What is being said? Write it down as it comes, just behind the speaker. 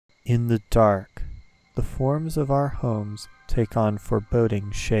In the dark, the forms of our homes take on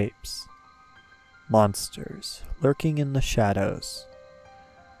foreboding shapes. Monsters lurking in the shadows.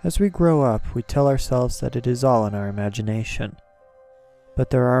 As we grow up, we tell ourselves that it is all in our imagination. But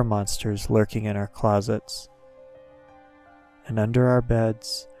there are monsters lurking in our closets, and under our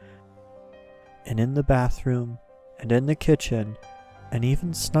beds, and in the bathroom, and in the kitchen, and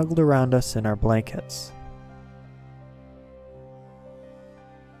even snuggled around us in our blankets.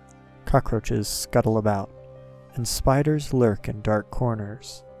 Cockroaches scuttle about, and spiders lurk in dark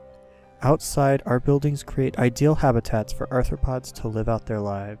corners. Outside, our buildings create ideal habitats for arthropods to live out their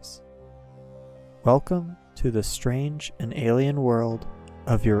lives. Welcome to the strange and alien world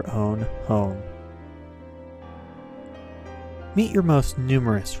of your own home. Meet your most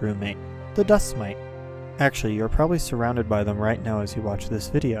numerous roommate, the Dustmite. Actually, you're probably surrounded by them right now as you watch this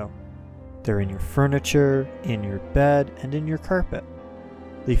video. They're in your furniture, in your bed, and in your carpet.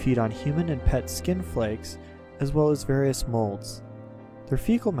 They feed on human and pet skin flakes, as well as various molds. Their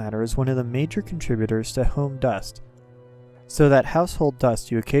fecal matter is one of the major contributors to home dust, so that household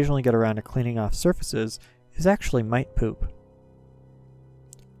dust you occasionally get around to cleaning off surfaces is actually mite poop.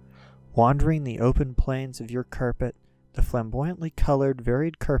 Wandering the open plains of your carpet, the flamboyantly colored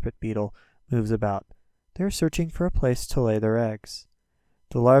varied carpet beetle moves about. They're searching for a place to lay their eggs.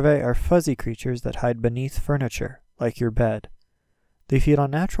 The larvae are fuzzy creatures that hide beneath furniture, like your bed. They feed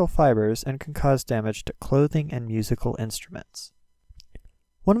on natural fibers and can cause damage to clothing and musical instruments.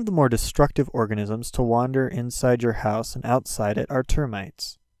 One of the more destructive organisms to wander inside your house and outside it are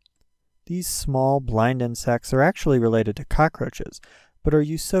termites. These small, blind insects are actually related to cockroaches, but are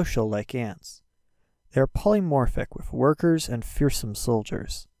eusocial like ants. They are polymorphic with workers and fearsome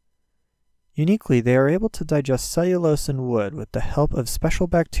soldiers. Uniquely, they are able to digest cellulose and wood with the help of special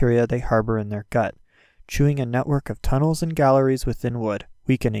bacteria they harbor in their gut, chewing a network of tunnels and galleries within wood,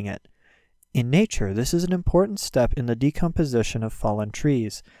 weakening it. In nature, this is an important step in the decomposition of fallen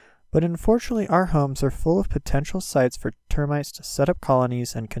trees, but unfortunately our homes are full of potential sites for termites to set up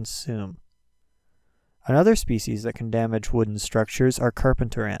colonies and consume. Another species that can damage wooden structures are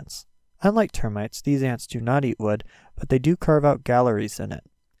carpenter ants. Unlike termites, these ants do not eat wood, but they do carve out galleries in it.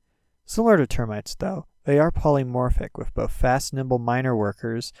 Similar to termites, though, they are polymorphic with both fast, nimble minor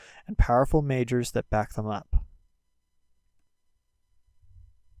workers and powerful majors that back them up.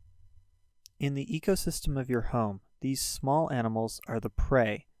 In the ecosystem of your home, these small animals are the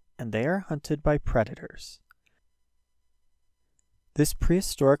prey, and they are hunted by predators. This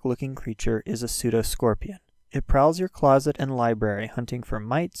prehistoric-looking creature is a pseudoscorpion. It prowls your closet and library, hunting for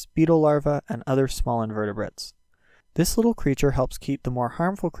mites, beetle larvae, and other small invertebrates. This little creature helps keep the more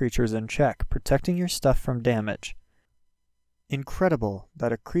harmful creatures in check, protecting your stuff from damage. Incredible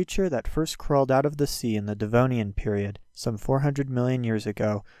that a creature that first crawled out of the sea in the Devonian period, some 400 million years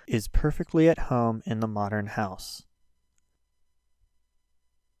ago, is perfectly at home in the modern house.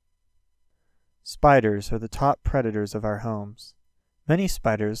 Spiders are the top predators of our homes. Many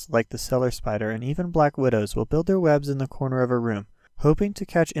spiders, like the cellar spider and even black widows, will build their webs in the corner of a room, hoping to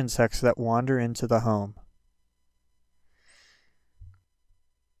catch insects that wander into the home.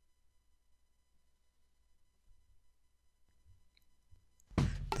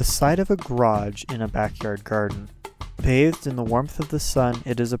 The side of a garage in a backyard garden. Bathed in the warmth of the sun,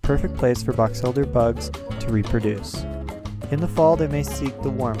 it is a perfect place for box elder bugs to reproduce. In the fall, they may seek the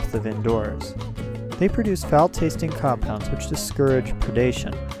warmth of indoors. They produce foul-tasting compounds which discourage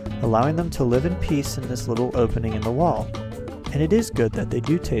predation, allowing them to live in peace in this little opening in the wall. And it is good that they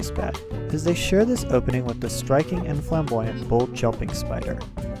do taste bad, as they share this opening with the striking and flamboyant bold jumping spider.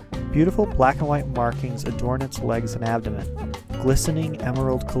 Beautiful black and white markings adorn its legs and abdomen, glistening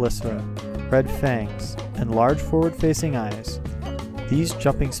emerald chelicera, red fangs, and large forward-facing eyes. These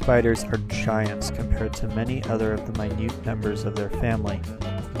jumping spiders are giants compared to many other of the minute members of their family,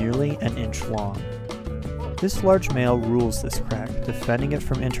 nearly an inch long. This large male rules this crack, defending it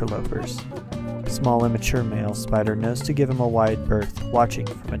from interlopers. Small immature male spider knows to give him a wide berth, watching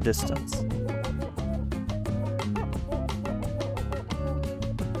from a distance.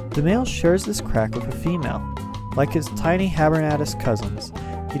 The male shares this crack with a female. Like his tiny Habernatus cousins,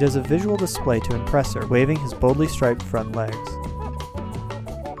 he does a visual display to impress her, waving his boldly striped front legs.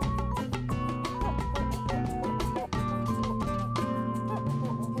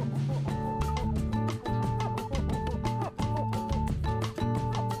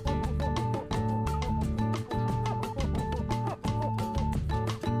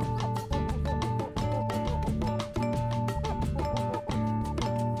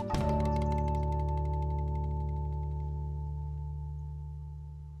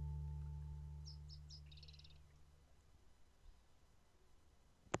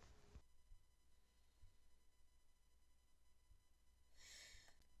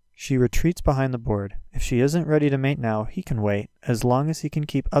 She retreats behind the board. If she isn't ready to mate now, he can wait, as long as he can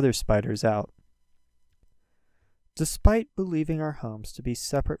keep other spiders out. Despite believing our homes to be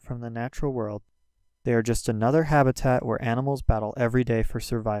separate from the natural world, they are just another habitat where animals battle every day for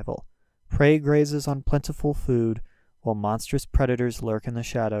survival. Prey grazes on plentiful food, while monstrous predators lurk in the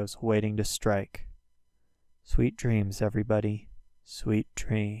shadows, waiting to strike. Sweet dreams, everybody. Sweet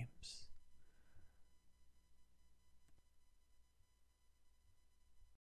dreams.